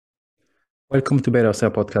Welcome to Better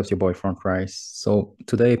Self Podcast, your boy Frank Rice. So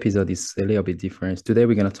today episode is a little bit different. Today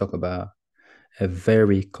we're gonna talk about a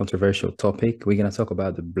very controversial topic. We're gonna talk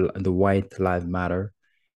about the White Lives Matter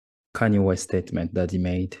Kanye West statement that he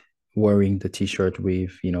made, wearing the T-shirt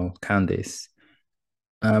with Candace.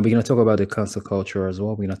 We're gonna talk about the cancel culture as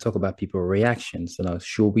well. We're gonna talk about people's reactions.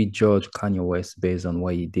 Should we judge Kanye West based on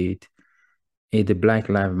what he did? Is the Black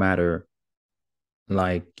Lives Matter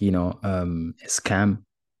a scam?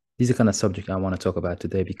 These are the kind of subject I want to talk about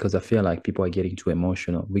today because I feel like people are getting too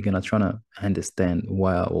emotional. We're gonna try to understand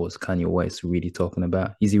what was Kanye West really talking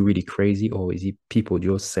about. Is he really crazy, or is he people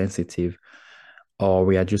just sensitive, or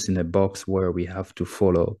we are just in a box where we have to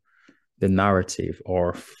follow the narrative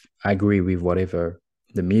or agree with whatever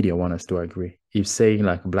the media want us to agree? If saying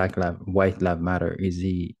like Black life, White life matter, is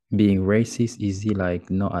he being racist? Is he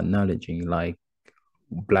like not acknowledging like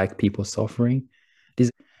Black people suffering?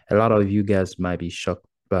 This A lot of you guys might be shocked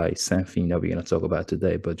by something that we're gonna talk about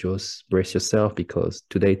today, but just brace yourself because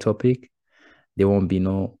today topic there won't be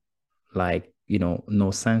no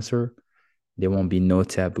no censor. There won't be no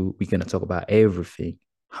taboo. We're gonna talk about everything,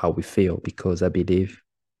 how we feel, because I believe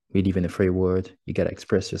we live in a free world. You gotta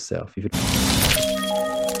express yourself. If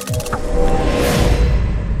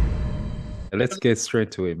Let's get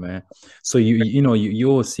straight to it, man. So you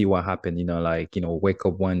all see what happened, wake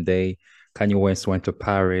up one day, Kanye West went to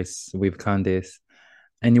Paris with Candace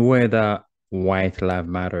and you wear that White Lives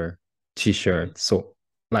Matter t-shirt. So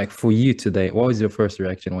like for you today, what was your first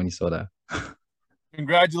reaction when you saw that?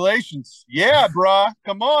 Congratulations. Yeah, brah.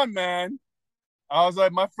 Come on, man. I was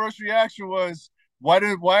like, my first reaction was,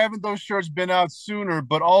 why haven't those shirts been out sooner?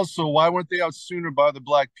 But also, why weren't they out sooner by the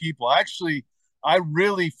Black people? Actually, I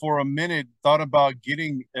really, for a minute, thought about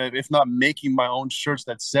getting, if not making my own shirts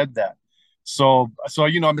that said that.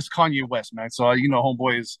 I'm Miss Kanye West, man. So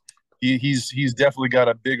homeboy is he's definitely got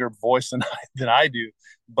a bigger voice than I do.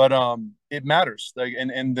 But it matters. Like,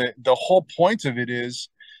 and the whole point of it is,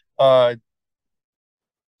 uh,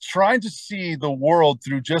 trying to see the world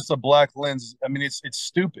through just a black lens. I mean, it's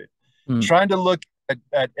stupid. Mm, Trying to look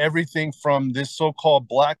at everything from this so-called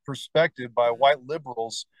black perspective by white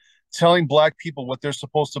liberals, telling black people what they're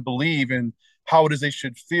supposed to believe and how it is they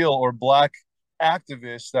should feel, or black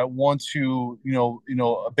activists that want to,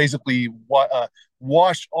 basically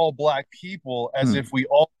wash all black people as if mm. we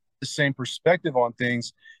all have the same perspective on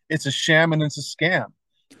things. It's a sham and it's a scam.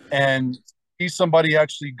 And see somebody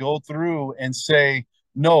actually go through and say,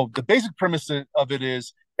 no, the basic premise of it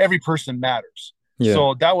is every person matters. Yeah,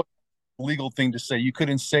 So that was a legal thing to say. You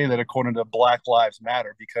couldn't say that according to Black Lives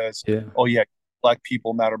Matter because, yeah. oh, yeah, black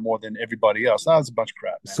people matter more than everybody else. That was a bunch of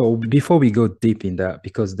crap, man. So before we go deep in that,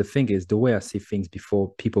 because the thing is, the way I see things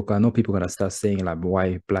before people, I know people gonna start saying like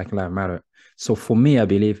why Black Lives Matter. So for me, I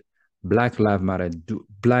believe Black lives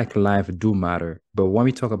do matter. But when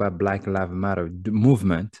we talk about Black Lives Matter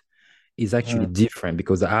movement, is actually Mm. different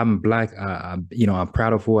because I'm black. I'm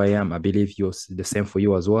proud of who I am. I believe you're the same for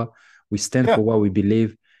you as well. We stand Yeah, for what we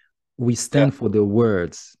believe. We yeah. stand for the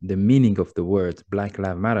words, the meaning of the words. Black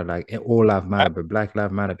lives matter, like all lives matter, but Black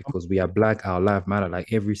lives matter because we are black. Our life matter.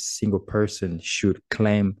 Like every single person should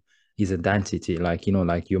claim his identity, like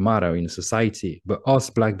you matter in society. But us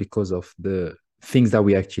black, because of the things that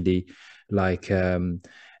we actually like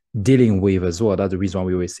dealing with as well. That's the reason why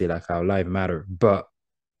we always say like our life matter. But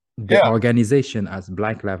the Yeah. organization as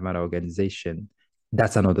Black Lives Matter organization,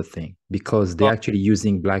 that's another thing because they're Uh, actually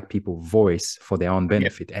using black people voice for their own yeah,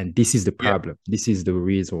 benefit. And this is the yeah, problem. This is the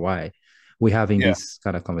reason why we're having yeah, this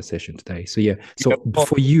kind of conversation today. So yeah. yeah. So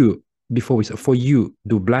for you, for you,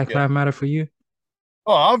 do Black Yeah. Lives Matter for you?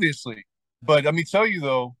 Oh, obviously. But let me tell you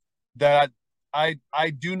though that I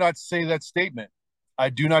do not say that statement. I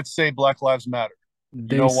do not say Black Lives Matter. You know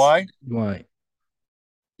There's why? why.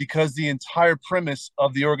 Because the entire premise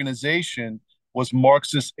of the organization was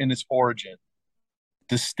Marxist in its origin.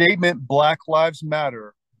 The statement Black Lives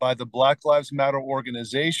Matter by the Black Lives Matter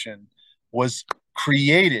organization was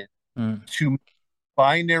created Mm. to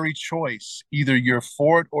binary choice. Either you're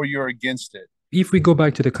for it or you're against it. If we go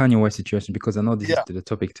back to the Kanye West situation, because I know this is Yeah. the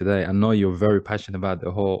topic today, I know you're very passionate about the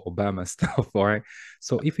whole Obama stuff, all right?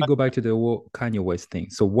 So if we go back to the whole Kanye West thing,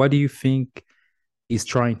 so what do you think he's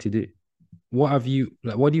trying to do? What do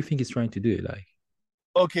you think he's trying to do? Like,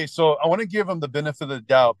 Okay, so I want to give him the benefit of the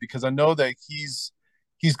doubt because I know that he's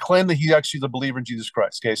claimed that he actually is a believer in Jesus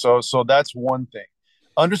Christ. Okay, so that's one thing.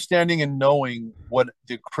 Understanding and knowing what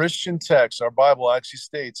the Christian text, our Bible actually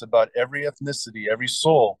states about every ethnicity, every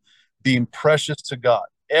soul being precious to God.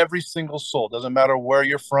 Every single soul, doesn't matter where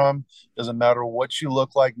you're from, doesn't matter what you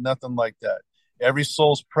look like, nothing like that. Every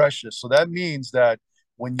soul's precious. So that means that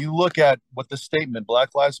when you look at what the statement Black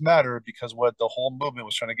Lives Matter, because what the whole movement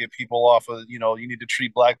was trying to get people off of, you need to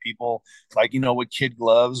treat black people like, with kid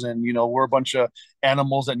gloves, and we're a bunch of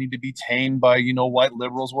animals that need to be tamed by, white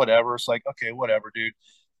liberals, whatever. It's like, okay, whatever, dude.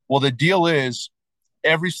 Well, the deal is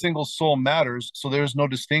every single soul matters, so there's no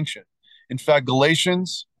distinction. In fact,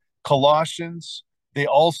 Galatians, Colossians, they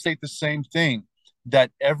all state the same thing,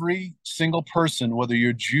 that every single person, whether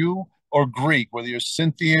you're Jew or Greek, whether you're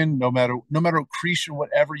Scythian, no matter Cretan,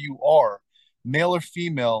 whatever you are, male or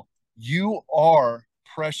female, you are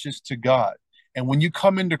precious to God. And when you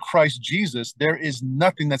come into Christ Jesus, there is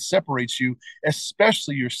nothing that separates you,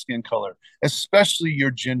 especially your skin color, especially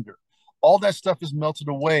your gender. All that stuff is melted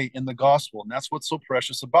away in the gospel. And that's what's so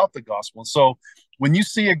precious about the gospel. And so when you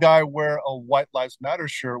see a guy wear a White Lives Matter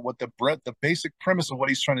shirt, what the basic premise of what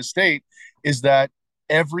he's trying to state is that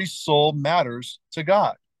every soul matters to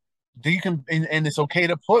God. You can, and it's okay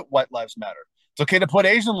to put White Lives Matter. It's okay to put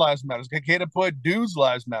Asian lives matter. It's okay to put dudes'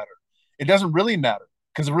 lives matter. It doesn't really matter,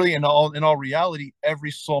 because really, in all reality,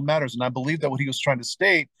 every soul matters. And I believe that what he was trying to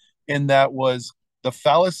state in that was the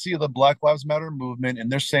fallacy of the Black Lives Matter movement, and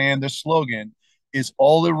they're saying their slogan is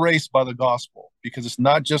all erased by the gospel, because it's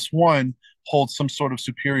not just one holds some sort of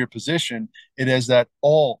superior position. It is that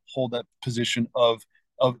all hold that position of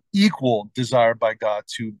equal desire by God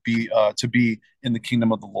to be in the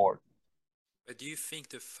kingdom of the Lord. But do you think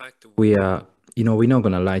the fact that we are, we're not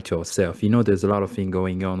gonna lie to ourselves. There's a lot of things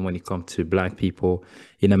going on when it comes to black people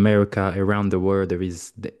in America, around the world.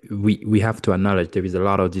 We have to acknowledge there is a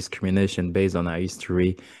lot of discrimination based on our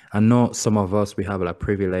history. I know some of us we have like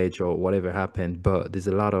privilege or whatever happened, but there's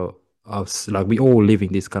a lot of us, like, we all live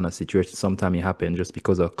in this kind of situation. Sometimes it happens just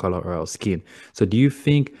because of color or our skin. So do you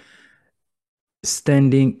think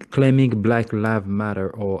claiming Black Lives Matter,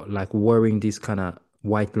 or like wearing this kind of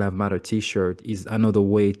White Lives Matter t-shirt, is another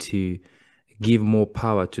way to give more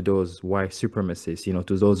power to those white supremacists,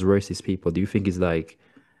 to those racist people? Do you think it's like,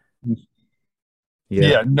 yeah?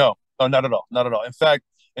 Yeah, no, no, not at all, not at all. In fact,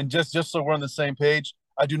 and just so we're on the same page,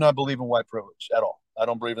 I do not believe in white privilege at all. I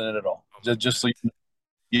don't believe in it at all. Just so you know.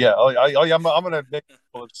 Yeah, yeah, I'm gonna make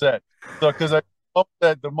people upset. So because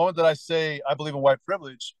the moment that I say I believe in white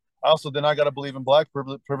privilege, I got to believe in black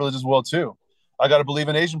privilege as well too. I got to believe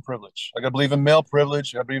in Asian privilege. I got to believe in male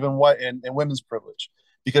privilege. I believe in white and women's privilege,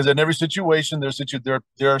 because in every situation there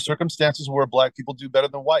are circumstances where black people do better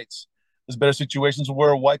than whites. There's better situations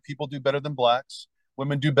where white people do better than blacks.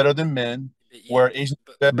 Women do better than men. Yeah, Where Asians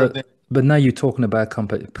do better but than. but now you're talking about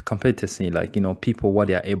competency, like, people, what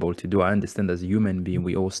they are able to do. I understand, as a human being,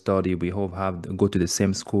 we all study, we all go to the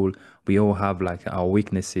same school, we all have like our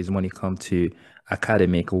weaknesses when it comes to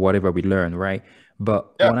academic or whatever we learn, right?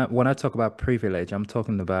 But Yeah. when I talk about privilege, I'm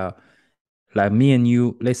talking about, like, me and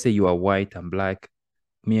you. Let's say you are white and black.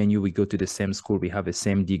 Me and you, we go to the same school, we have the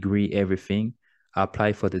same degree, everything. I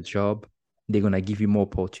apply for the job. They're gonna give you more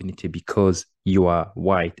opportunity because you are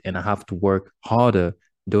white, and I have to work harder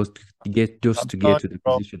those to get Telling to you, the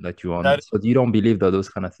bro, position that you're on. that So you don't believe that those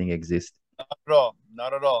kind of things exist? not at all.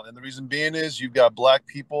 Not at all. And the reason being is you've got black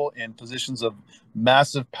people in positions of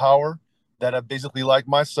massive power that have basically, like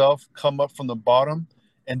myself, come up from the bottom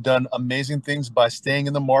and done amazing things by staying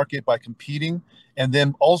in the market, by competing. And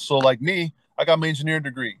then also, like me, I got my engineering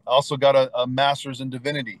degree. I also got a master's in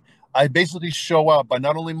divinity. I basically show out by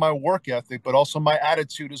not only my work ethic, but also my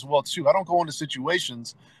attitude as well, too. I don't go into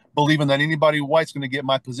situations believing that anybody white's going to get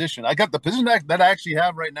my position. I got the position that I actually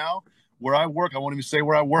have right now where I work. I won't even say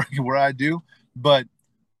where I work and where I do, but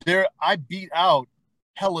there I beat out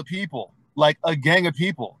hella people, like a gang of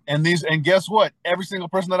people. And guess what? Every single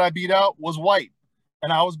person that I beat out was white.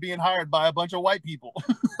 And I was being hired by a bunch of white people.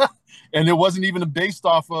 And it wasn't even based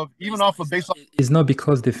off of It's not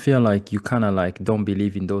because they feel like you kind of like don't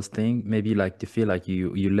believe in those things. Maybe like they feel like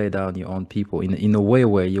you lay down your own people in a way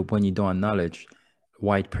where when you don't acknowledge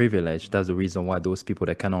white privilege. That's the reason why those people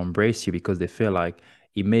that cannot embrace you, because they feel like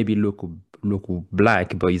it maybe look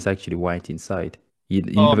black, but it's actually white inside. You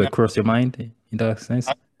oh never man. cross your mind in that sense?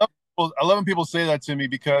 I love when people say that to me,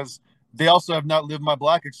 because they also have not lived my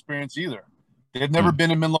black experience either. They've never Hmm.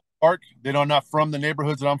 been in Menlo Park. They are not from the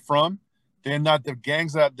neighborhoods that I'm from. They're not the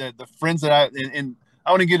gangs the friends that and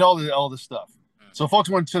I want to get all this stuff. So folks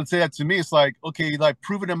want to say that to me. It's like, okay, like,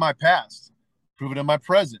 prove it in my past, prove it in my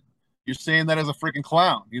present. You're saying that as a freaking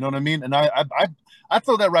clown. You know what I mean? And I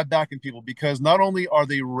throw that right back in people, because not only are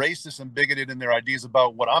they racist and bigoted in their ideas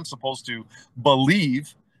about what I'm supposed to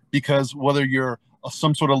believe, because whether you're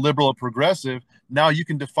some sort of liberal or progressive, now you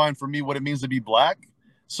can define for me what it means to be black.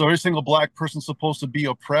 So every single black person is supposed to be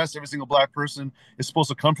oppressed. Every single black person is supposed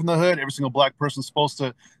to come from the hood. Every single black person is supposed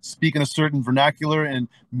to speak in a certain vernacular and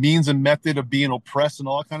means and method of being oppressed and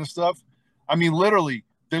all that kind of stuff. I mean, literally,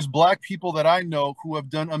 there's black people that I know who have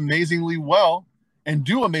done amazingly well and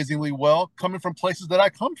do amazingly well coming from places that I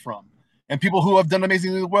come from. And people who have done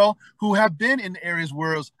amazingly well who have been in areas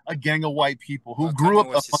where it was a gang of white people who Well, grew Kanye up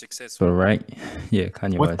West is successful, right? Yeah,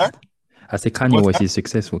 Kanye with that. West. I say Kanye What's West that? is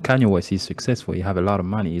successful. Kanye West is successful. He have a lot of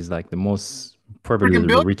money. He's like the most, probably Freaking the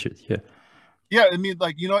billion. richest. Yeah. Yeah, I mean,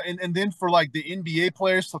 like, and then for like the NBA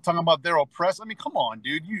players talking about they're oppressed. I mean, come on,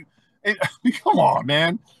 dude. I mean, come on,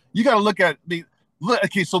 man. You got to look at me. Look,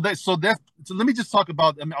 okay, so let me just talk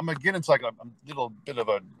about. I mean, I'm gonna get into like a little bit of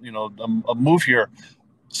a a move here.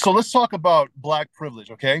 So let's talk about black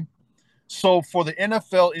privilege, okay? So for the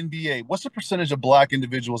NFL, NBA, what's the percentage of black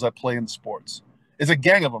individuals that play in the sports? It's a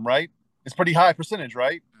gang of them, right? It's pretty high percentage,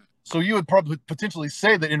 right? So you would probably potentially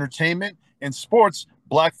say that entertainment and sports,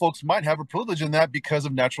 black folks might have a privilege in that because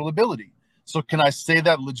of natural ability. So can I say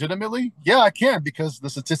that legitimately? Yeah, I can because the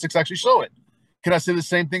statistics actually show it. Can I say the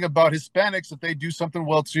same thing about Hispanics if they do something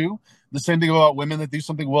well too? The same thing about women that do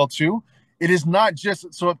something well too? It is not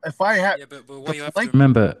just so if I had Yeah, but the what you have to blank.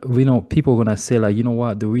 remember, we know people gonna say like, you know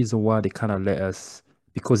what, the reason why they kind of let us,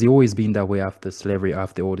 because it always been that way after slavery,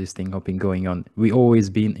 after all this thing have been going on. We always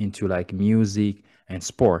been into like music and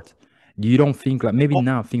sport. You don't think like maybe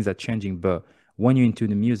now things are changing, but when you're into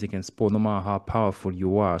the music and sport, no matter how powerful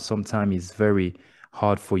you are, sometimes it's very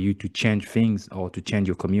hard for you to change things or to change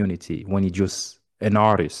your community when you're just an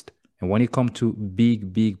artist. And when it comes to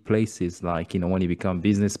big, big places, like, when you become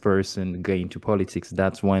business person, get into politics,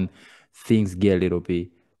 that's when things get a little bit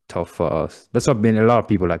tough for us. That's what been a lot of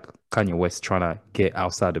people like Kanye West trying to get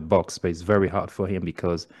outside the box, but it's very hard for him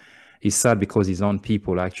because he's sad because his own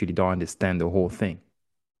people actually don't understand the whole thing.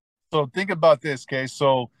 So think about this, okay?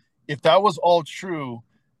 So if that was all true,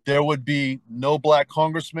 there would be no black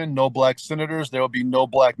congressmen, no black senators, there would be no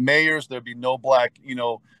black mayors, there'd be no black,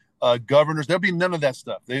 governors. There'd be none of that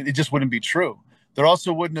stuff. It just wouldn't be true. There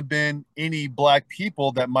also wouldn't have been any black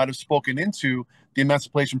people that might have spoken into the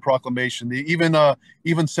Emancipation Proclamation. They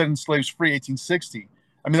even setting slaves free, 1860.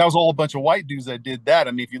 I mean, that was all a bunch of white dudes that did that.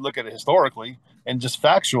 I mean, if you look at it historically and just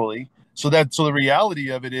factually. So the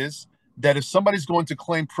reality of it is that if somebody's going to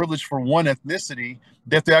claim privilege for one ethnicity,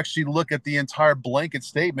 they have to actually look at the entire blanket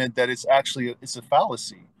statement that it's a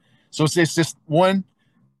fallacy. So it's just one,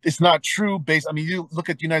 it's not true based. I mean, you look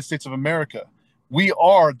at the United States of America. We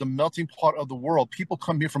are the melting pot of the world. People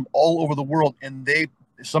come here from all over the world, and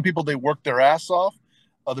some people they work their ass off,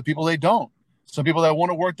 other people they don't. Some people that want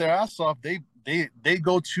to work their ass off, they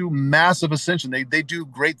go to massive ascension. They do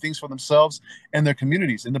great things for themselves and their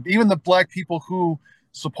communities. And even the black people who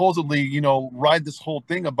supposedly, ride this whole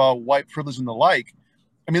thing about white privilege and the like.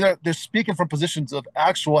 I mean, they're speaking from positions of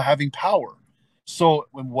actual having power. So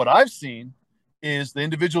what I've seen is the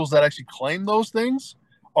individuals that actually claim those things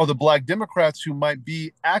are the black Democrats who might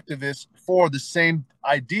be activists for the same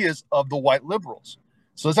ideas of the white liberals.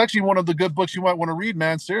 So it's actually one of the good books you might want to read,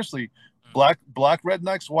 man. Seriously, black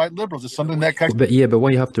rednecks, white liberals. It's something that But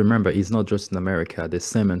what you have to remember is not just in America. The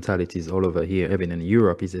same mentality is all over here. Even in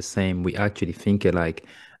Europe, is the same. We actually think alike,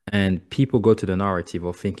 and people go to the narrative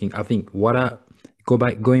of thinking. I think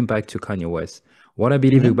going back to Kanye West. What I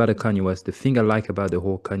believe Mhm. about the Kanye West, the thing I like about the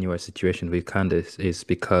whole Kanye West situation with Candace is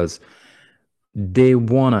because they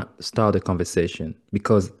wanna start a conversation.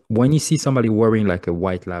 Because when you see somebody wearing like a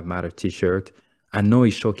White Lives Matter t-shirt, I know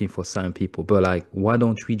it's shocking for some people, but like, why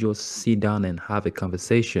don't we just sit down and have a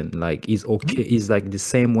conversation? Like, it's okay. It's like the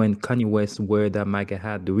same when Kanye West wear that MAGA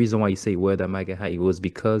hat. The reason why you say wear that MAGA hat, it was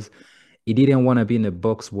because he didn't want to be in a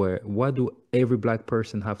box where what do every black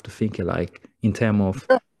person have to think like in terms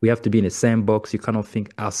of we have to be in the same box. You cannot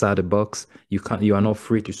think outside the box. You are not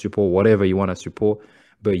free to support whatever you want to support,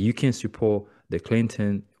 but you can support the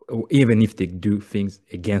Clinton, or even if they do things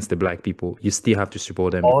against the black people, you still have to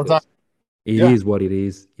support them All the time. because it Yeah. is what it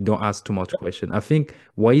is. You don't ask too much question. I think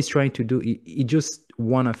what he's trying to do, he just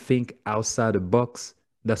want to think outside the box.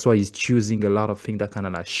 That's why he's choosing a lot of things that kind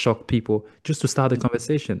of like shock people just to start a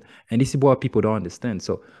conversation. And this is what people don't understand.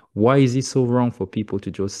 So why is it so wrong for people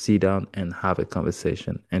to just sit down and have a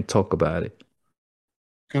conversation and talk about it?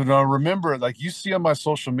 Because remember, like you see on my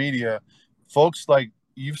social media, folks like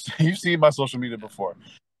you've seen my social media before,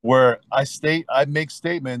 where I make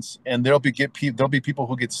statements, and there'll be people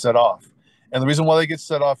who get set off, and the reason why they get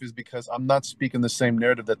set off is because I'm not speaking the same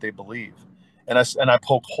narrative that they believe, and I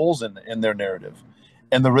poke holes in their narrative,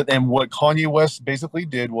 And what Kanye West basically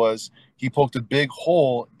did was he poked a big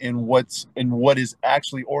hole in what is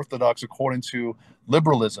actually orthodox according to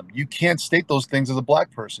liberalism. You can't state those things as a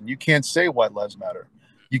black person. You can't say white lives matter.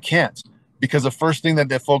 You can't, because the first thing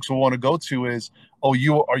that folks will want to go to is, oh,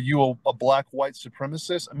 you a black white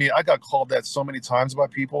supremacist? I mean, I got called that so many times by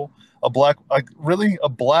people. A black, like, really, a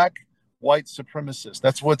black white supremacist.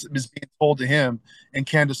 That's what is being told to him and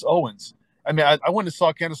Candace Owens. I mean, I went and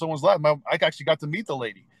saw Candace Owens live. I actually got to meet the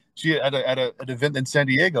lady. She at an event in San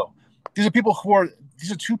Diego. These are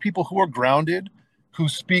two people who are grounded, who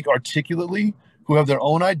speak articulately, who have their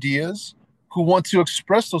own ideas, who want to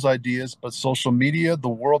express those ideas. But social media, the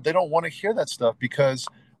world, they don't want to hear that stuff, because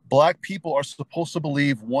black people are supposed to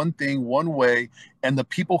believe one thing one way, and the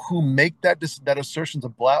people who make that assertions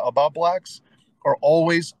about blacks are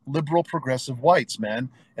always liberal progressive whites, man.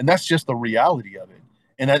 And that's just the reality of it.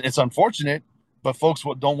 And it's unfortunate, but folks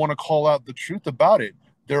don't want to call out the truth about it.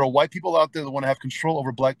 There are white people out there that want to have control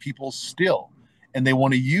over black people still, and they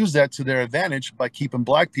want to use that to their advantage by keeping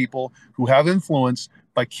black people who have influence,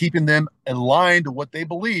 by keeping them aligned to what they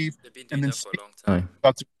believe. They've been And doing then that for a long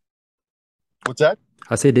time. What's that?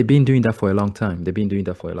 I said they've been doing that for a long time. They've been doing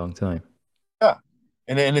that for a long time. Yeah,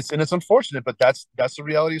 and it's unfortunate, but that's the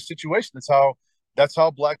reality of the situation. That's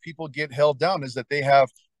how black people get held down, is that they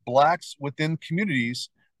have blacks within communities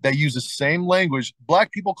that use the same language.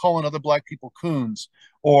 Black people calling other black people coons,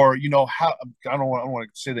 or how I don't want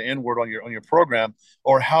to say the N word on your program,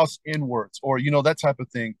 or house N words, or that type of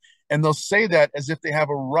thing. And they'll say that as if they have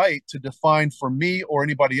a right to define for me or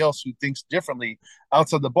anybody else who thinks differently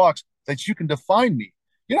outside the box, that you can define me.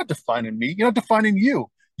 You're not defining me. You're not defining you.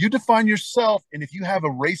 You define yourself. And if you have a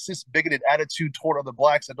racist, bigoted attitude toward other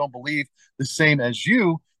blacks that don't believe the same as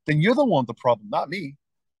you, then you're the one with the problem, not me.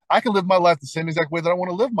 I can live my life the same exact way that I want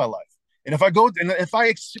to live my life. And if I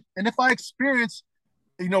experience,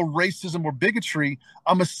 racism or bigotry,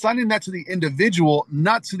 I'm assigning that to the individual,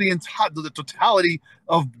 not to the totality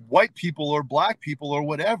of white people or black people or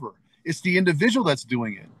whatever. It's the individual that's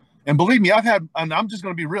doing it. And believe me, and I'm just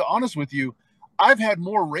going to be real honest with you, I've had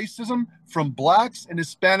more racism from blacks and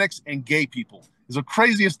Hispanics and gay people. It's the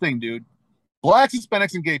craziest thing, dude. Blacks,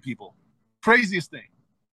 Hispanics, and gay people. Craziest thing.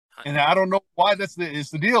 And I don't know why it's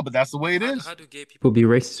the deal, but that's the way it is. How do gay people be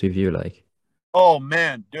racist with you, like? Oh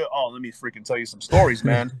man, dude, let me freaking tell you some stories,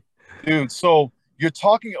 man. Dude, so you're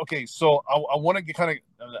talking. Okay, so I want to get kind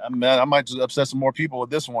of, man, I might just upset some more people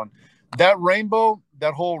with this one. That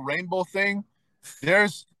whole rainbow thing.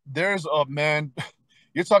 There's a man.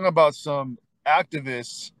 You're talking about some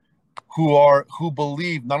activists who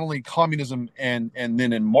believe not only communism and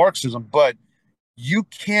then in Marxism, but you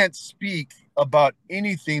can't speak about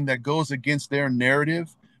anything that goes against their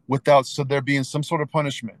narrative without there being some sort of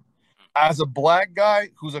punishment. As a black guy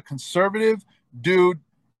who's a conservative, dude,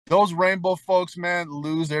 those rainbow folks, man,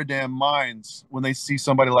 lose their damn minds when they see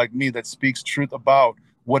somebody like me that speaks truth about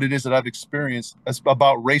what it is that I've experienced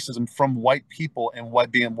about racism from white people and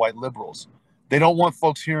being white liberals. They don't want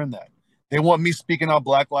folks hearing that. They want me speaking out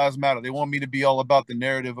Black Lives Matter. They want me to be all about the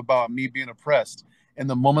narrative about me being oppressed. And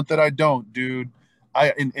the moment that I don't, dude,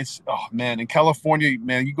 oh man, in California,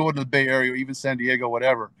 man, you go to the Bay Area or even San Diego,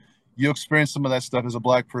 whatever, you experience some of that stuff as a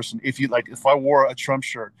black person. If I wore a Trump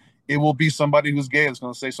shirt, it will be somebody who's gay that's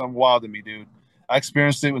going to say something wild to me, dude. I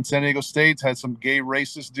experienced it when San Diego State had some gay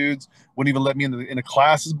racist dudes wouldn't even let me in the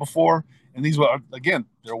classes before. And these were, again,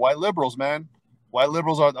 they're white liberals, man. White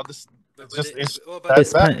liberals are this.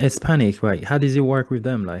 It's panic, right? How does it work with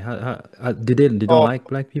them? Like, how do they don't like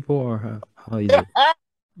black people, or how is it?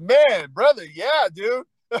 Man, brother, yeah, dude.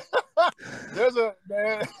 There's a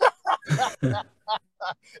man. And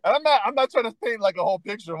I'm not trying to paint like a whole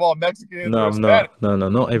picture of all Mexicans. No,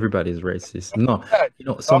 not everybody's racist. No,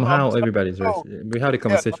 somehow everybody's racist. We had a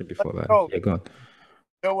conversation before that. Yeah, go on.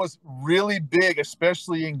 There was really big,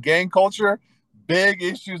 especially in gang culture, big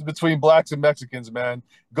issues between blacks and Mexicans, man.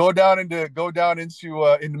 Go down into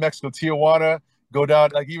Mexico, Tijuana. Go down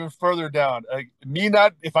like even further down.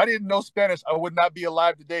 If I didn't know Spanish, I would not be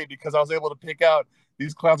alive today, because I was able to pick out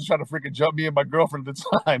these clowns trying to freaking jump me and my girlfriend at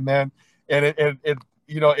the time, man. And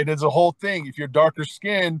it is a whole thing. If you're darker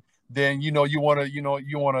skinned, then you want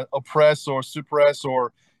to oppress or suppress,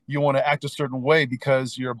 or you want to act a certain way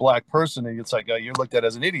because you're a black person, and it's like you're looked at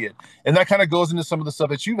as an idiot. And that kind of goes into some of the stuff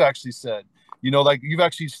that you've actually said. Like you've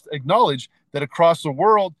actually acknowledged that across the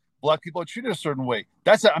world, black people are treated a certain way.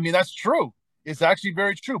 That's true. It's actually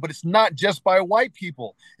very true, but it's not just by white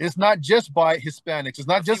people. It's not just by Hispanics. It's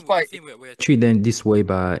not just by. We're treated them this way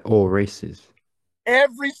by all races.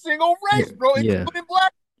 Every single race, bro, yeah.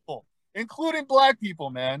 including black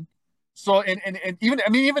people, man. So and even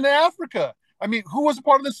in Africa, I mean, who was a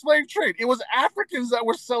part of the slave trade? It was Africans that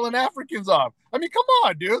were selling Africans off. I mean, come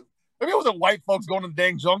on, dude. I mean, it wasn't white folks going to the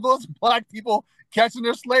dang jungle. It's black people catching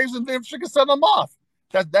their slaves and then freaking selling them off.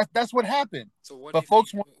 That's what happened. So what do But you think?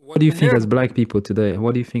 folks want What do you the think as narrative. black people today?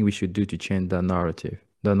 What do you think we should do to change that narrative?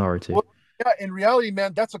 The narrative. Well, yeah, in reality,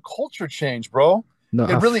 man, that's a culture change, bro. No,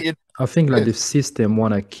 It really it I think like the is. system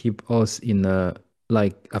wanna keep us in a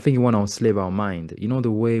like I think you wanna enslave our mind. You know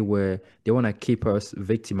the way where they wanna keep us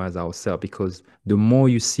victimize ourselves because the more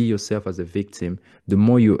you see yourself as a victim, the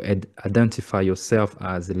more you identify yourself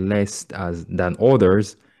as less as than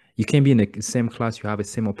others. You can be in the same class, you have the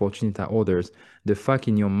same opportunity as others. The fact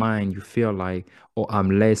in your mind you feel like, oh,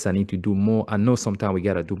 I'm less, I need to do more. I know sometimes we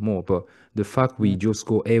gotta do more, but the fact we just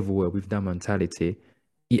go everywhere with that mentality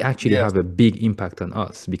it actually Yes, have a big impact on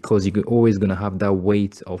us because you're always gonna have that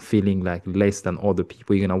weight of feeling like less than other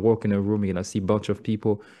people. You're gonna walk in a room, you're gonna see a bunch of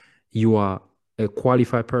people. You are a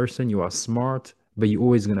qualified person, you are smart, but you're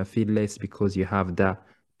always gonna feel less because you have that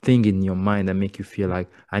thing in your mind that make you feel like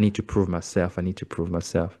I need to prove myself, I need to prove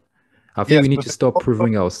myself. I think we yes, need but to there's stop also,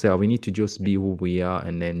 proving ourselves. We need to just be who we are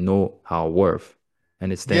and then know our worth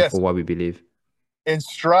and stand for yes, what we believe. and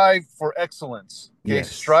strive for excellence. Okay,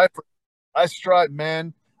 Yes. strive for. I strive,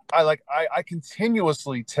 man. I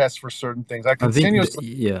continuously test for certain things. I I think, continuously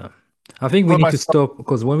yeah. I think we put need to myself. stop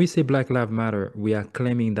because when we say Black Lives Matter, we are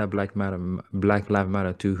claiming that Black Lives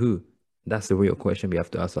Matter to who? That's the real question we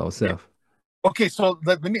have to ask Yeah. ourselves. Okay, so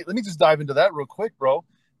let me just dive into that real quick, bro.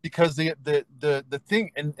 Because the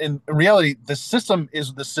thing in reality, the system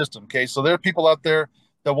is the system. Okay, so there are people out there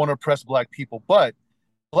that want to oppress black people, but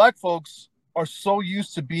black folks are so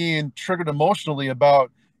used to being triggered emotionally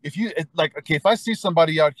about if you like okay if I see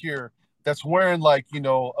somebody out here that's wearing like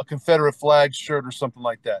a Confederate flag shirt or something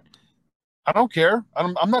like that. I don't care.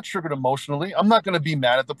 I'm not triggered emotionally. I'm not going to be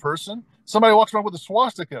mad at the person. Somebody walks around with a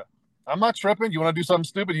swastika. I'm not tripping. You want to do something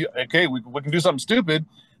stupid? Okay, we can do something stupid,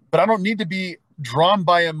 but I don't need to be drawn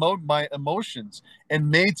by my emotions and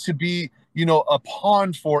made to be, a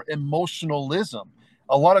pawn for emotionalism.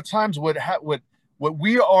 A lot of times, what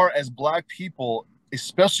we are as black people,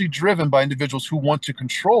 especially driven by individuals who want to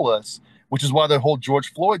control us, which is why the whole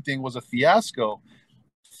George Floyd thing was a fiasco.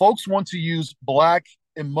 Folks want to use black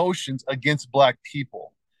emotions against black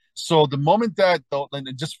people. So the moment that,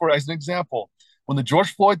 and just for as an example, when the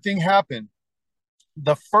George Floyd thing happened,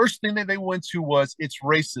 the first thing that they went to was it's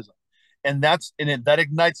racism, that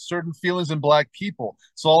ignites certain feelings in black people.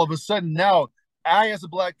 So all of a sudden now, I, as a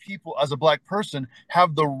black person,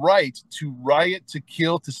 have the right to riot, to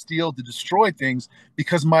kill, to steal, to destroy things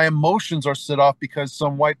because my emotions are set off because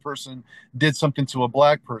some white person did something to a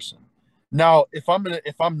black person. Now, if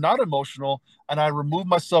I'm not emotional and I remove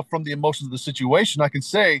myself from the emotions of the situation, I can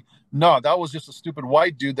say, no, that was just a stupid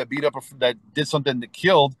white dude that that did something that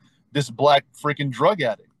killed this black freaking drug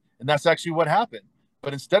addict. And that's actually what happened.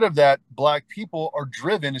 But instead of that, black people are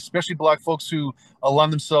driven, especially black folks who align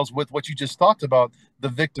themselves with what you just talked about, the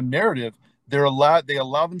victim narrative. They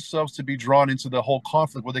allow themselves to be drawn into the whole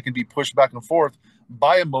conflict where they can be pushed back and forth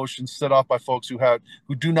by emotions set off by folks who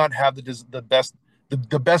do not have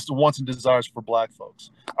the best wants and desires for black folks.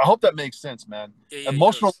 I hope that makes sense, man. Yeah, yeah, it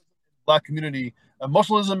Emotional does. black community,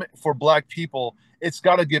 emotionalism for black people, it's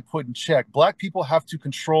got to get put in check. Black people have to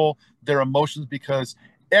control their emotions because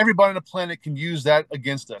everybody on the planet can use that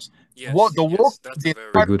against us. What Yes, the woke, yes, that's a the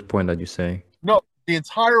very entire, good point that you say. no, the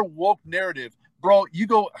entire woke narrative, bro. You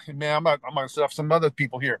go, man. I'm gonna set off some other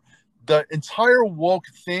people here. The entire woke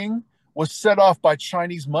thing was set off by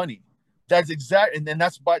Chinese money. That's exact, and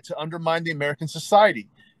that's by to undermine the American society.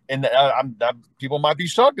 And people might be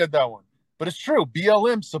shocked at that one, but it's true.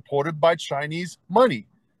 BLM supported by Chinese money.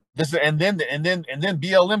 This and then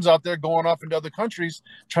BLM's out there going off into other countries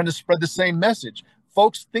trying to spread the same message.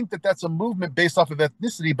 Folks think that that's a movement based off of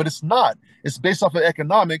ethnicity, but it's not. It's based off of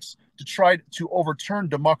economics to try to overturn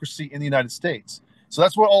democracy in the United States. So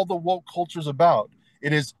that's what all the woke culture is about.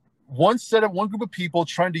 It is one group of people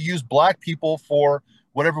trying to use black people for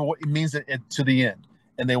whatever it means to the end,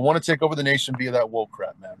 and they want to take over the nation via that woke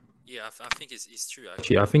crap, man. Yeah, I think it's true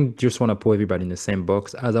actually. I think just want to put everybody in the same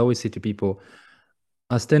box. As I always say to people,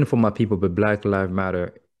 I stand for my people, but Black Lives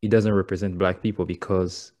Matter, it doesn't represent black people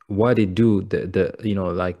because what they do,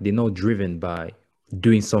 like they're not driven by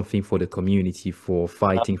doing something for the community, for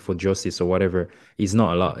fighting for justice or whatever. It's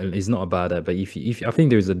not a lot. It's not about that. But if I think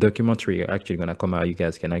there's a documentary actually gonna come out, you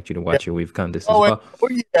guys can actually Yeah. watch it with Candace as Oh, well. oh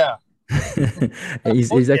yeah.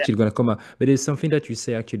 Oh It's yeah. actually gonna come out. But there's something that you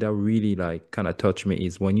say actually that really like kind of touched me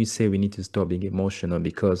is when you say we need to stop being emotional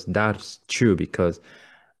because that's true because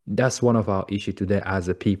that's one of our issue today as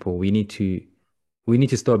a people. We need to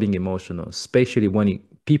stop being emotional, especially when it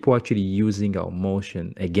people actually using our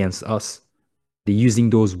emotion against us. They're using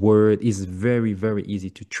those words. It's very, very easy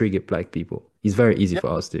to trigger black people. It's very easy Yeah. for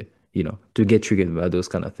us to, to get triggered by those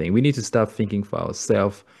kind of things. We need to start thinking for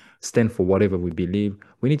ourselves, stand for whatever we believe.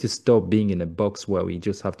 We need to stop being in a box where we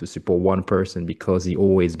just have to support one person because he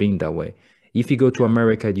always been that way. If you go to Yeah.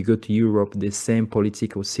 America, you go to Europe, the same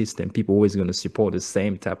political system, people always going to support the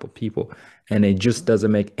same type of people. And it just Mhm.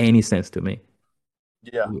 doesn't make any sense to me.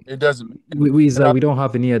 Yeah. It doesn't. It's And like I, we don't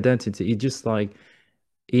have any identity. It's just like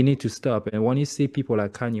you need to stop. And when you see people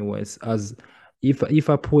like Kanye West, as if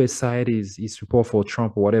I put aside his support for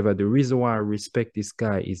Trump or whatever, the reason why I respect this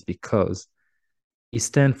guy is because he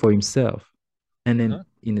stands for himself. And then mhm.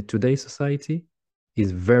 in today's society,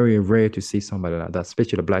 it's very rare to see somebody like that,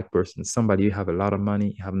 especially a black person. Somebody you have a lot of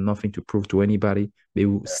money, you have nothing to prove to anybody, they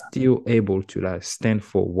will Yeah. still able to like stand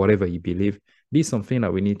for whatever you believe. This is something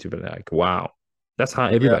that we need to be like, wow, that's how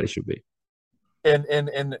Yeah. everybody should be. And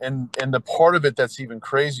the part of it that's even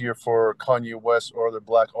crazier for Kanye West or other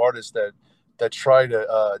black artists that try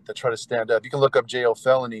to stand up. You can look up J.O.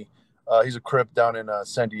 Felony. He's a Crip down in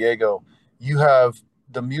San Diego. You have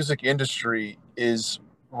the music industry is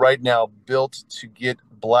right now built to get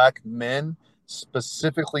black men,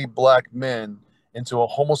 specifically black men, into a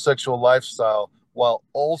homosexual lifestyle while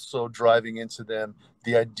also driving into them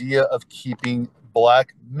the idea of keeping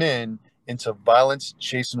black men into violence,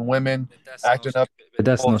 chasing women, But that's acting not up, but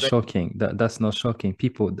that's whole not thing. shocking. That's not shocking.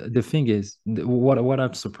 People, the thing is, what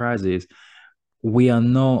I'm surprised is we are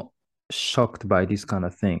not shocked by this kind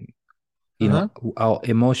of thing. Hmm. Our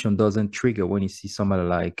emotion doesn't trigger when you see somebody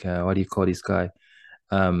like what do you call this guy?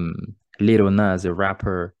 um Lil Nas, a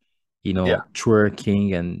rapper, Yeah,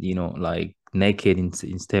 twerking and like naked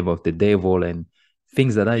instead of the devil and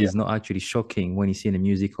things like that yeah, is not actually shocking when you see in the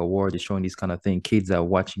music award they're showing this kind of thing. Kids are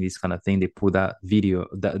watching this kind of thing. They put that video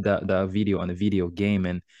on a video game,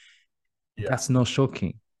 and yeah, that's not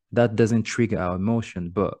shocking. That doesn't trigger our emotion.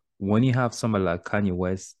 But when you have somebody like Kanye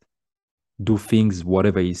West do things,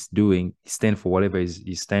 whatever he's doing, he stand for whatever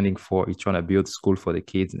he's standing for. He's trying to build school for the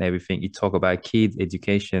kids and everything. He talk about kids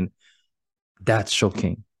education. That's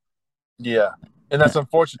shocking. yeah. And that's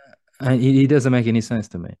unfortunate. And it doesn't make any sense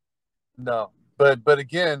to me. No, but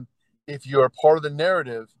again, if you're part of the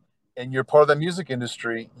narrative and you're part of the music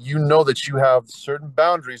industry, you know that you have certain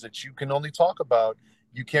boundaries that you can only talk about.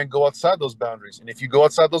 You can't go outside those boundaries, and if you go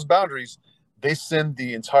outside those boundaries, they send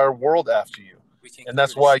the entire world after you. We can And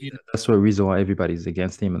that's clearly why see that. That's the reason why everybody's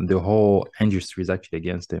against him, and the whole industry is actually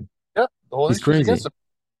against him. yeah, the whole He's industry's against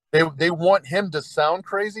crazy. him. They want him to sound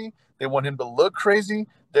crazy. They want him to look crazy.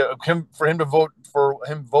 For him to vote for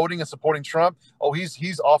him voting and supporting Trump. Oh,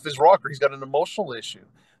 he's off his rocker. He's got an emotional issue.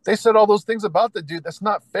 They said all those things about the dude. That's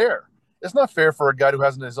not fair. It's not fair for a guy who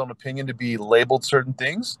has his own opinion to be labeled certain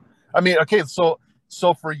things. I mean, okay,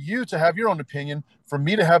 so for you to have your own opinion, for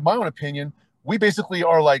me to have my own opinion, we basically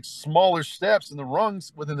are like smaller steps in the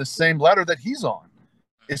rungs within the same ladder that he's on.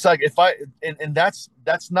 It's like if I and that's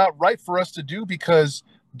not right for us to do because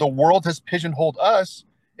the world has pigeonholed us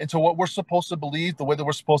into what we're supposed to believe, the way that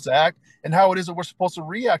we're supposed to act, and how it is that we're supposed to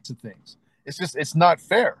react to things. It's not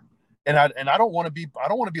fair. And I don't want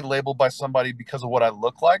to be labeled by somebody because of what I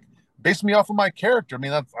look like. Base me off of my character. I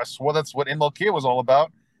mean, I swear that's what MLK was all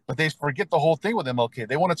about. But they forget the whole thing with MLK.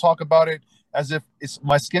 They want to talk about it as if it's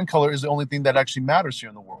my skin color is the only thing that actually matters here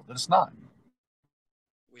in the world, and it's not.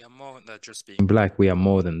 We are more than just being black. We are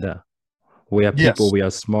more than that. We are people. Yes. We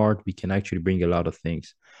are smart. We can actually bring a lot of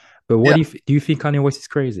things. But what Yeah. if do you think Kanye West is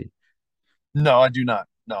crazy? No, I do not.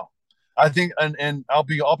 No, I think, and I'll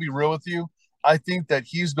be real with you. I think that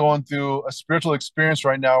he's going through a spiritual experience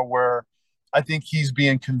right now where I think he's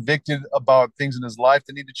being convicted about things in his life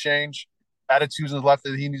that need to change, attitudes in his life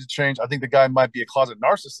that he needs to change. I think the guy might be a closet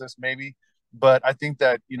narcissist, maybe, but I think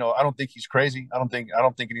that I don't think he's crazy. I don't think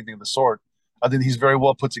anything of the sort. I think he's very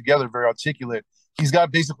well put together, very articulate. He's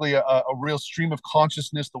got basically a real stream of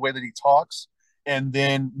consciousness the way that he talks, and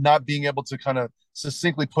then not being able to kind of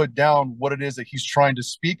succinctly put down what it is that he's trying to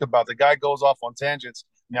speak about. The guy goes off on tangents.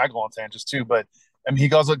 I mean, I go on tangents too, but I mean, he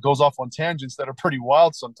goes off on tangents that are pretty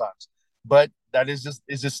wild sometimes. But that is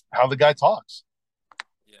just how the guy talks.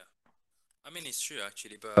 Yeah. I mean, it's true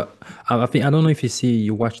actually, but I think I don't know if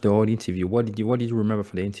you watched the whole interview. What did you remember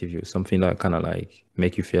from the interview? Something that kind of like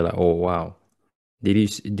make you feel like, oh wow.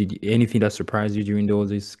 Anything that surprised you during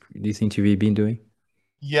this interview you've been doing?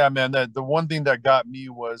 Yeah, man. The one thing that got me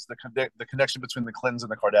was the connection between the Clintons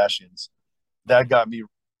and the Kardashians. That got me.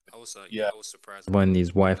 Yeah, Yeah. I was surprised when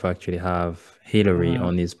his wife actually have Hillary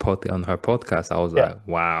Mm, on her podcast. I was yeah. like,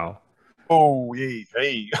 wow. Oh, hey,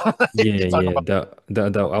 hey. Yeah, You talk yeah. about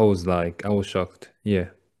That I was like, I was shocked. Yeah.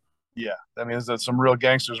 Yeah, I mean, there's some real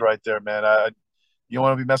gangsters right there, man. You don't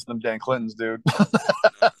want to be messing them Dan Clintons, dude.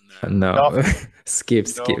 No, Off, skip,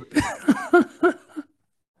 you know, skip.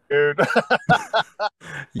 dude.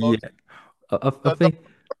 Yeah, Folks, I the think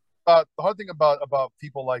the hard thing about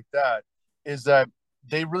people like that is that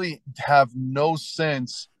they really have no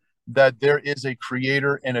sense that there is a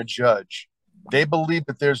creator and a judge. They believe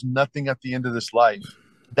that there's nothing at the end of this life.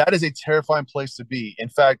 That is a terrifying place to be. In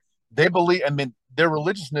fact, they believe, I mean, their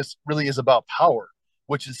religiousness really is about power,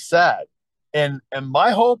 which is sad. And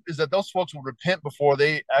my hope is that those folks will repent before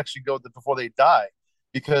they actually go before they die,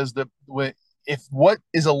 because if what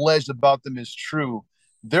is alleged about them is true,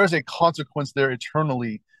 there's a consequence there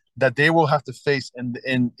eternally that they will have to face, and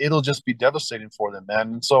it'll just be devastating for them,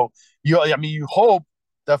 man. And so I mean, you hope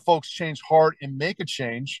that folks change heart and make a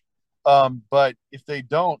change. But if they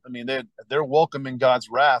don't, I mean, they're welcome in God's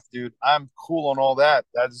wrath, dude. I'm cool on all that.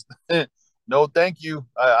 That's no, thank you.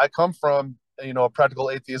 I come from a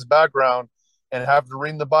practical atheist background, and have to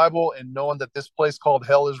read the Bible and knowing that this place called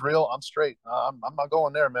hell is real. I'm straight. I'm not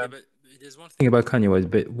going there, yeah, man. but there's one thing about Kanye West,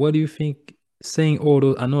 but what do you think saying all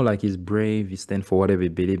those, I know like he's brave, he stands for whatever he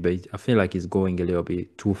believes, but I feel like he's going a little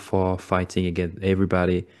bit too far fighting against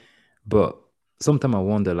everybody. But sometimes I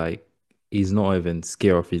wonder like he's not even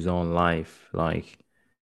scared of his own life. Like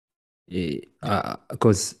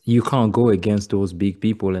because you can't go against those big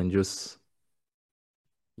people and just,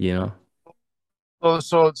 you know.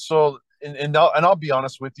 And I'll be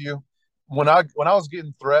honest with you, when I was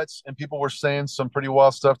getting threats and people were saying some pretty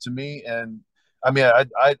wild stuff to me, and I mean,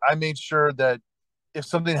 I made sure that if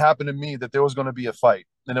something happened to me, that there was going to be a fight,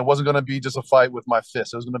 and it wasn't going to be just a fight with my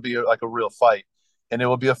fist. It was going to be like a real fight, and it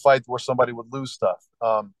would be a fight where somebody would lose stuff.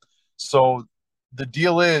 So the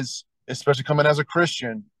deal is, especially coming as a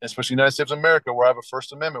Christian, especially United States of America, where I have a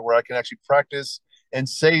First Amendment, where I can actually practice and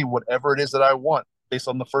say whatever it is that I want based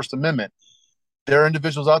on the First Amendment. There are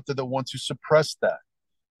individuals out there that want to suppress that.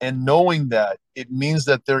 And knowing that, it means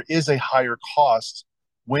that there is a higher cost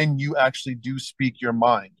when you actually do speak your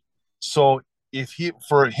mind. So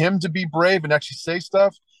for him to be brave and actually say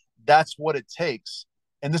stuff, that's what it takes.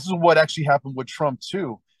 And this is what actually happened with Trump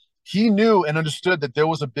too. He knew and understood that there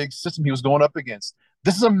was a big system he was going up against.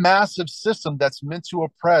 This is a massive system that's meant to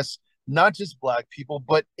oppress not just black people,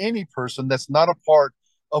 but any person that's not a part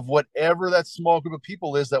of whatever that small group of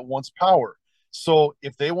people is that wants power. So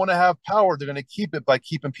if they want to have power, they're going to keep it by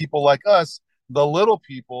keeping people like us, the little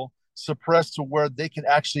people, suppressed to where they can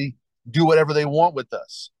actually do whatever they want with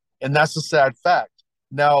us. And that's a sad fact.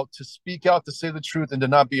 Now, to speak out, to say the truth, and to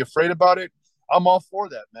not be afraid about it, I'm all for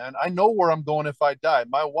that, man. I know where I'm going if I die.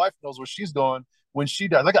 My wife knows where she's going when she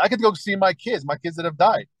dies. Like I could go see my kids that have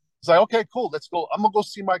died. It's like, okay, cool, let's go. I'm gonna go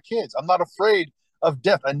see my kids. I'm not afraid of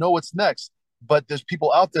death. I know what's next. But there's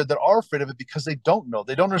people out there that are afraid of it because they don't know.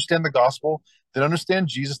 They don't understand the gospel. They don't understand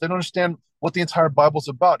Jesus. They don't understand what the entire Bible's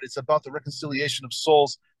about. It's about the reconciliation of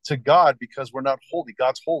souls to God because we're not holy.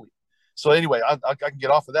 God's holy. So anyway, I can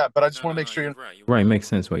get off of that, but I just No, want to no, make no, sure you're right. You're right. It makes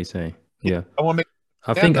sense what you're saying. Yeah. I want to make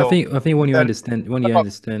I you understand think I though think I think that when you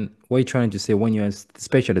understand what you're trying to say,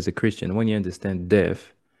 especially as a Christian, when you understand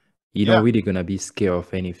death, you're not yeah, really gonna be scared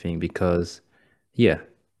of anything because yeah,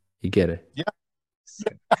 you get it. yeah.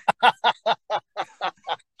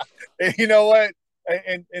 And you know what?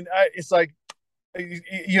 It's like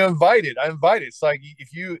you invite it. I invite it. It's like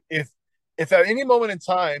if at any moment in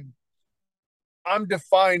time I'm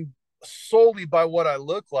defined solely by what I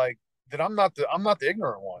look like, then I'm not the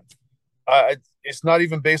ignorant one. It's not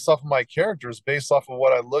even based off of my character. It's based off of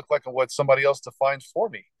what I look like and what somebody else defines for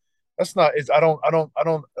me. That's not. I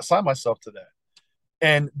don't assign myself to that.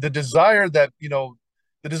 And the desire that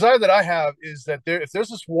I have is that if there's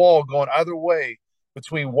this wall going either way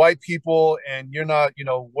between white people and you're not,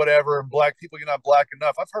 whatever, and black people, you're not black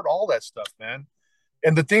enough. I've heard all that stuff, man.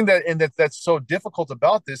 And the thing that's so difficult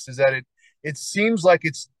about this is that it seems like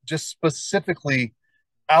it's just specifically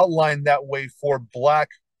outlined that way for black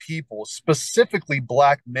people, specifically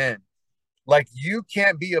black men. Like you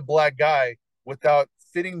can't be a black guy without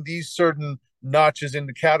fitting these certain notches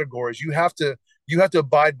into categories. You have to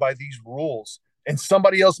abide by these rules. And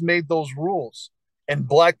somebody else made those rules. And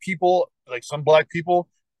black people, like some black people,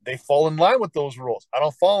 they fall in line with those rules. I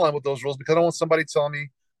don't fall in line with those rules because I don't want somebody telling me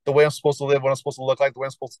the way I'm supposed to live, what I'm supposed to look like, the way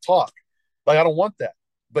I'm supposed to talk. Like I don't want that.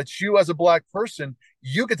 But you as a black person,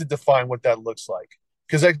 you get to define what that looks like.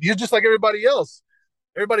 Because you're just like everybody else.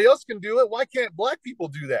 Everybody else can do it. Why can't black people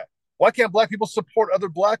do that? Why can't black people support other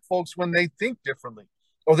black folks when they think differently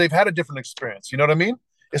or they've had a different experience? You know what I mean?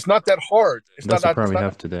 It's not that hard. It's not That's the not. It's problem we not.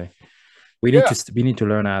 have today. Yeah, We need to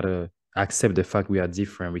learn how to accept the fact we are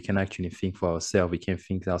different. We can actually think for ourselves. We can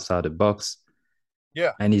think outside the box.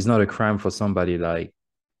 Yeah. And it's not a crime for somebody like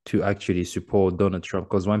to actually support Donald Trump.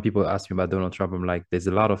 Because when people ask me about Donald Trump, I'm like, there's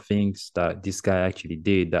a lot of things that this guy actually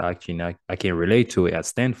did that actually I can relate to it. I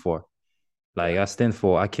stand for. Like Yeah.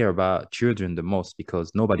 I care about children the most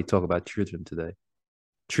because nobody talk about children today. Yeah.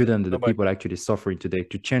 Children are the Nobody. people actually suffering today.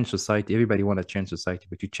 To change society, everybody want to change society,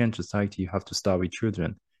 but to change society, you have to start with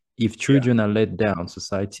children. If Yeah. children are let down,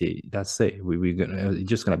 society, that's it. We're gonna it's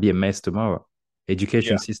just gonna be a mess tomorrow.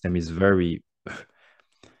 Education Yeah. system is very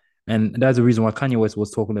and that's the reason why Kanye West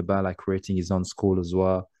was talking about like creating his own school as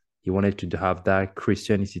well. He wanted to have that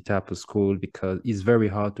Christianity type of school because it's very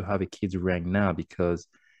hard to have a kids right now because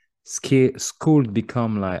school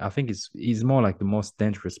become like I think it's more like the most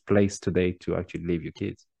dangerous place today to actually leave your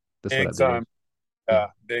kids. That's what I Big believe. time. Yeah.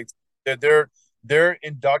 Yeah. Big. They're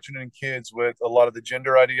indoctrinating kids with a lot of the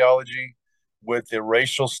gender ideology, with the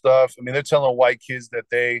racial stuff. I mean, they're telling white kids that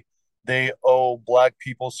they owe black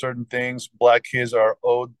people certain things. Black kids are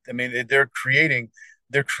owed. I mean, they're creating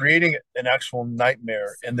an actual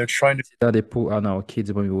nightmare, and they're trying to. That they put on our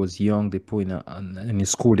kids when we was young, they put in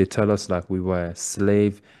school, they tell us like we were a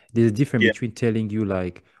slave. There's a difference Yeah. between telling you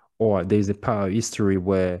like, or there's a part of history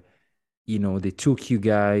where they took you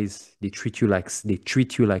guys, they treat you like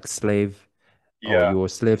slave, or Yeah. you're a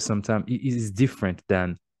slave sometimes. It is different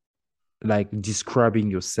than like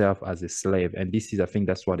describing yourself as a slave. And this is, I think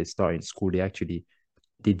that's what they start in school. They Mhm.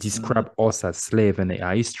 describe us as slave, and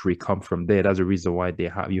our history come from there. That's the reason why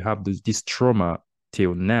you have this trauma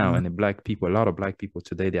till now. Mhm. And a lot of black people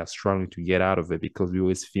today, they are struggling to get out of it because we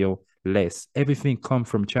always feel less. Everything come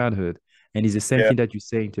from childhood. And it's the same Yeah. thing that you're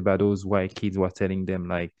saying about those white kids who are telling them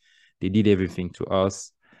like they did everything to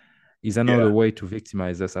us. Is another Yeah. way to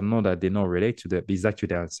victimize us. I know that they don't relate to that, but it's actually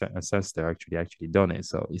their ancestor actually done it.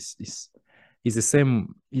 So it's the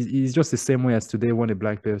same. It's just the same way as today when a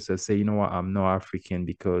black person say, you know what, I'm not African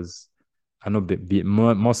because I know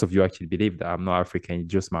most of you actually believe that I'm not African.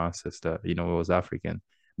 It's just my ancestor, was African.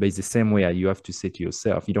 But it's the same way that you have to say to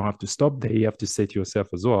yourself. You don't have to stop there. You have to say to yourself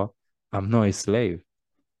as well, I'm not a slave.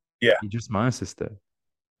 Yeah. You're just my ancestor.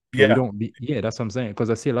 But we Yeah. don't be, yeah, that's what I'm saying. Because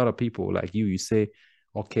I see a lot of people like you say,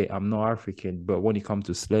 okay, I'm not African, but when it comes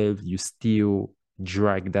to slave, you still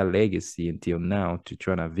drag that legacy until now to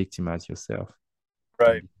try to victimize yourself.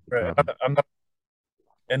 Right. And this is the Right. problem. I'm not,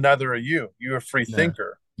 and neither are you. You're a free Yeah.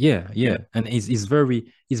 thinker. Yeah, You know. yeah. And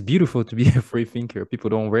it's beautiful to be a free thinker. People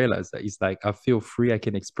don't realize that. It's like I feel free, I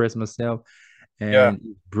can express myself Yeah.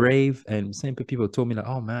 and brave. And same people told me like,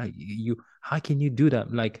 oh man, you how can you do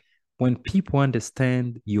that? Like when people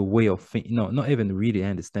understand your way of thinking, no, not even really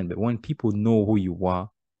understand, but when people know who you are,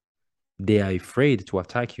 they are afraid to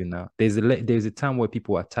attack you now. There's a time where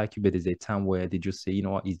people attack you, but there's a time where they just say, you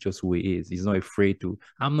know what, it's just who he is. He's not afraid to.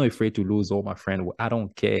 I'm not afraid to lose all my friends. I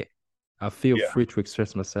don't care. I feel Yeah. free to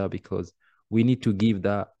express myself because we need to give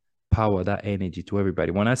that power, that energy to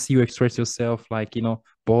everybody. When I see you express yourself like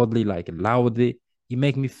boldly, like loudly, it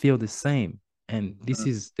make me feel the same. And this Mhm.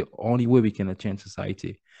 is the only way we can change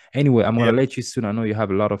society. Anyway, I'm Yeah. gonna let you soon. I know you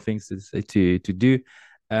have a lot of things to do.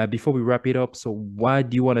 Before we wrap it up, so what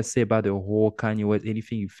do you want to say about the whole Kanye West?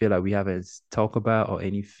 Anything you feel like we haven't talked about, or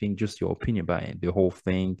anything, just your opinion about it, the whole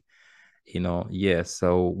thing? Yeah.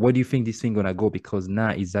 So where do you think this thing gonna go? Because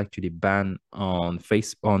now it's actually banned on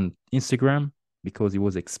Instagram because it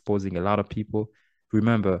was exposing a lot of people.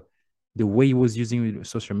 Remember, the way he was using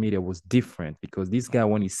social media was different because this guy,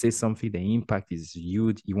 when he says something, the impact is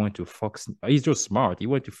huge. He went to Fox. He's just smart. He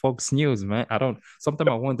went to Fox News, man. I don't. Sometimes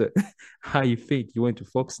I wonder how you think he went to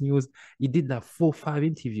Fox News. He did like 4, 5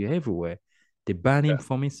 interview everywhere. They banned him Yeah.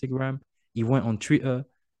 from Instagram. He went on Twitter.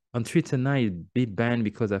 On Twitter now, it's been banned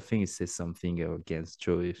because I think it says something against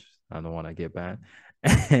Jewish. I don't want to get banned.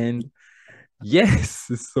 And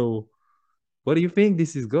yes, so what do you think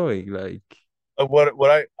this is going? Like,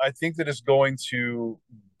 What I think that is going to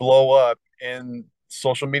blow up in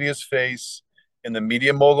social media's face, in the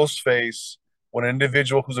media mogul's face, when an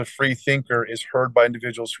individual who's a free thinker is heard by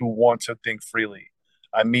individuals who want to think freely.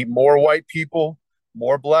 I meet more white people,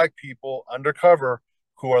 more black people undercover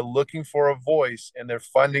who are looking for a voice, and they're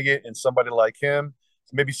finding it in somebody like him,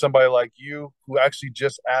 maybe somebody like you, who actually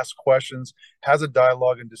just asks questions, has a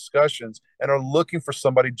dialogue and discussions, and are looking for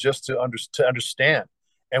somebody just to understand.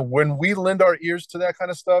 And when we lend our ears to that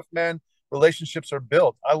kind of stuff, man, relationships are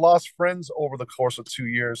built. I lost friends over the course of 2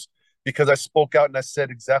 years because I spoke out and I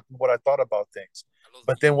said exactly what I thought about things.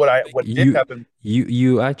 But then what did you happen?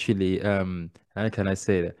 you actually how can I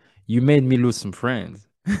say that? You made me lose some friends.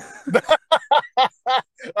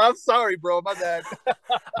 I'm sorry, bro. My bad.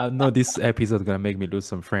 I know this episode gonna make me lose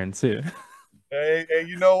some friends here. Hey,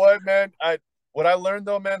 you know what, man? what I learned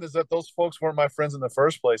though, man, is that those folks weren't my friends in the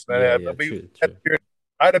first place, man. Yeah, yeah, true, true.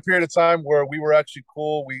 I had a period of time where we were actually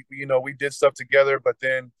cool. We did stuff together, but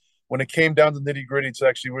then when it came down to nitty gritty to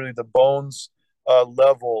actually really the bones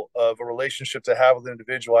level of a relationship to have with an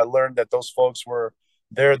individual, I learned that those folks were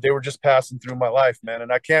there. They were just passing through my life, man,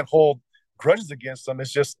 and I can't hold grudges against them.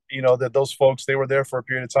 It's just that those folks, they were there for a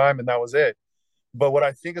period of time, and that was it. But what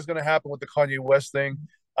I think is going to happen with the Kanye West thing,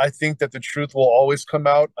 I think that the truth will always come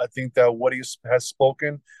out. I think that what he has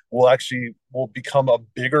spoken will become a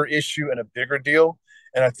bigger issue and a bigger deal.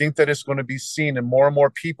 And I think that it's going to be seen in more and more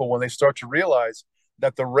people when they start to realize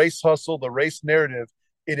that the race hustle, the race narrative,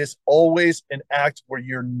 it is always an act where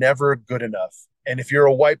you're never good enough. And if you're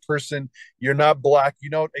a white person, you're not black. You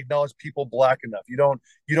don't acknowledge people black enough. You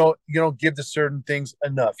don't give to certain things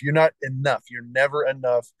enough. You're not enough. You're never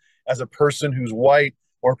enough as a person who's white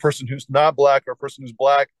or a person who's not black or a person who's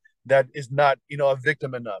black that is not, a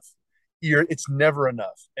victim enough. It's never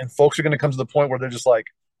enough. And folks are going to come to the point where they're just like,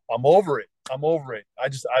 I'm over it. I'm over it.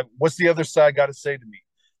 What's the other side got to say to me?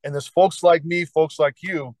 And there's folks like me, folks like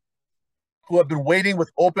you, who have been waiting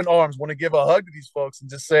with open arms, want to give a hug to these folks and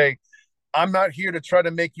just say, I'm not here to try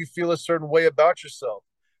to make you feel a certain way about yourself.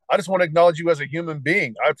 I just want to acknowledge you as a human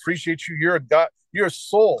being. I appreciate you. You're a God. You're a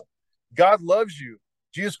soul. God loves you.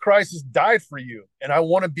 Jesus Christ has died for you. And I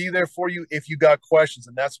want to be there for you if you got questions.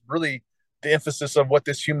 And that's really the emphasis of what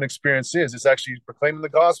this human experience is. It's actually proclaiming the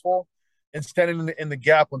gospel and standing in the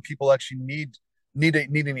gap when people actually need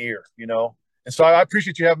an ear, And so I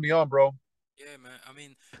appreciate you having me on, bro. Yeah, man. I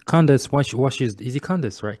mean, Candace, what she's is it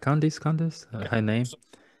Candace, right? Candace, her name.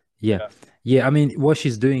 Yeah. Yeah. Yeah, I mean, what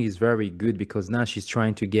she's doing is very good because now she's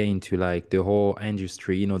trying to get into like the whole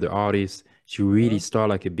industry, the artists. She really Mhm. start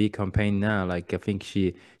like a big campaign now. Like I think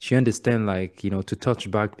she understand like, to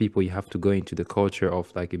touch back people, you have to go into the culture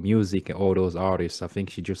of like music and all those artists. I think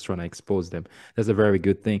she's just trying to expose them. That's a very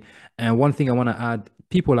good thing. And one thing I want to add,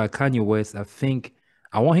 people like Kanye West, I think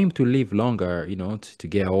I want him to live longer, to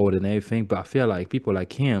get old and everything. But I feel like people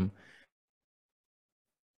like him,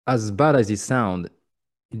 as bad as it sounds,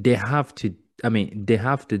 they have to I mean they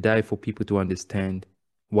have to die for people to understand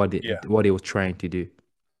Yeah. what they were trying to do.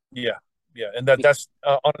 Yeah. Yeah. And that's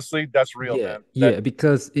honestly, that's real, Yeah, man. That yeah,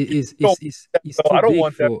 because it is don't, it's too I don't big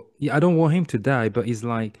want that. for. Yeah, I don't want him to die, but it's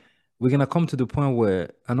like we're gonna come to the point where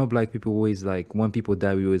I know black people always like when people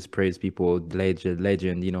die, we always praise people,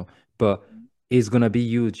 legend, but it's gonna be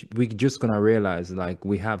huge. We're just gonna realize like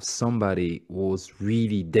we have somebody who was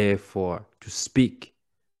really there for to speak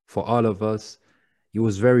for all of us. He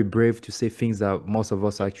was very brave to say things that most of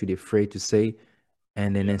us are actually afraid to say.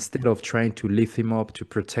 And then Yeah. instead of trying to lift him up, to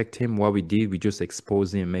protect him, what we did, we just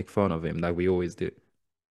expose him, make fun of him like we always do.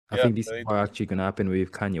 I Yeah. think this is what actually gonna happen with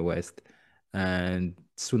Kanye West. And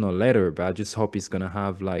sooner or later, but I just hope he's gonna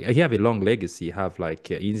have like he have a long legacy, have like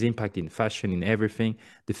his impact in fashion in everything.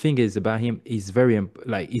 The thing is about him, he's very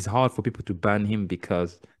like it's hard for people to ban him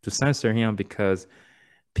because to censor him because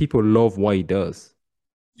people love what he does,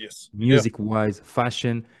 Yes. Yeah. music wise,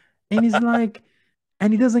 fashion, and he's like,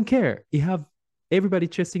 and he doesn't care. He have everybody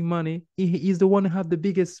chasing money. He's the one who have the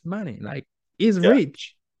biggest money. Like he's Yeah.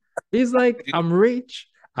 rich. He's like, I'm rich.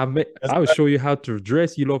 That's, I'll show you how to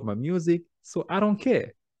dress. You love my music, so I don't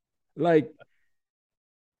care. Like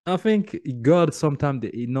I think God sometimes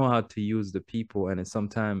he know how to use the people, and then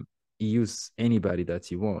sometimes he use anybody that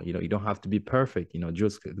you want. You don't have to be perfect.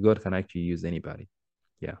 Just God can actually use anybody.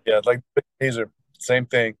 Yeah. yeah. Like Nebenezer, same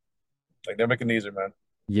thing. Like Nebuchadnezzar, man.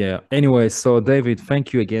 Yeah. Anyway, so David,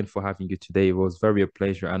 thank you again for having you today. It was very a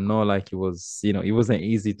pleasure. I know like it was, it wasn't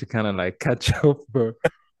easy to kind of like catch up, but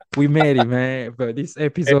we made it, man. But this Hey,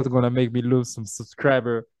 episode gonna make me lose some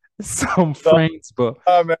subscriber, some so, friends, but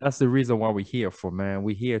man. that's the reason why we're here for, man.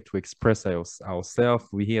 We're here to express ourselves.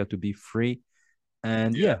 We're here to be free.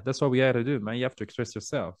 And Yeah. yeah, that's what we had to do, man. You have to express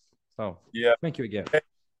yourself. So Yeah. thank you again. Hey,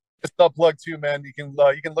 just a plug too, man. You can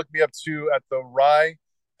look me up too at the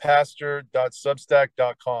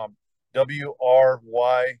rypastor.substack.com.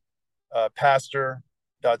 WRY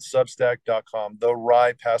pastor.substack.com. The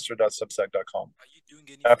rypastor.substack.com. Are you doing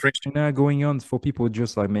I anything appreciate right now going on for people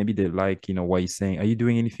just like maybe they like, what you're saying? Are you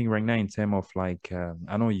doing anything right now in terms of like,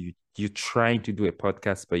 I know you're trying to do a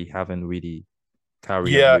podcast, but you haven't really carry on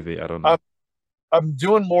Yeah. with it. I don't know. I'm I'm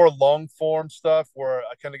doing more long form stuff where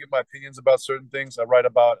I kind of give my opinions about certain things. I write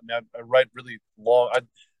about, and I write really long. I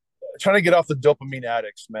trying to get off the dopamine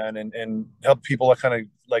addicts, man, and help people kind of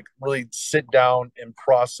like really sit down and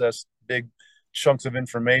process big chunks of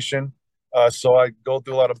information. So I go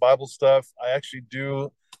through a lot of Bible stuff. I actually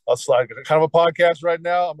do a slide, kind of a podcast right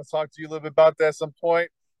now. I'm gonna talk to you a little bit about that at some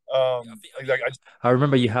point. Like I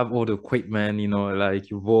remember you have all the equipment, you know, like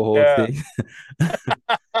your whole yeah, thing.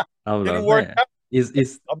 I'm didn't like, work man, out.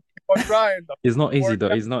 it's I'm keep on trying. it's not easy Work though.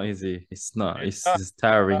 out. It's not easy. It's not. It's It's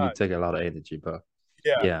tiring. It not. take a lot of energy, but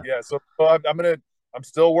Yeah, yeah. yeah. So I'm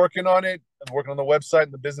still working on it. I'm working on the website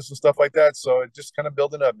and the business and stuff like that. So it's just kind of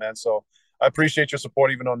building up, man. So I appreciate your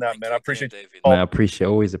support even on that, Thank man. I you again, appreciate David. you Man, all. I appreciate.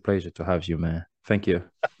 Always a pleasure to have you, man. Thank you.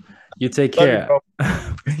 You take Love you, care. bro.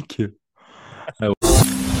 Thank you.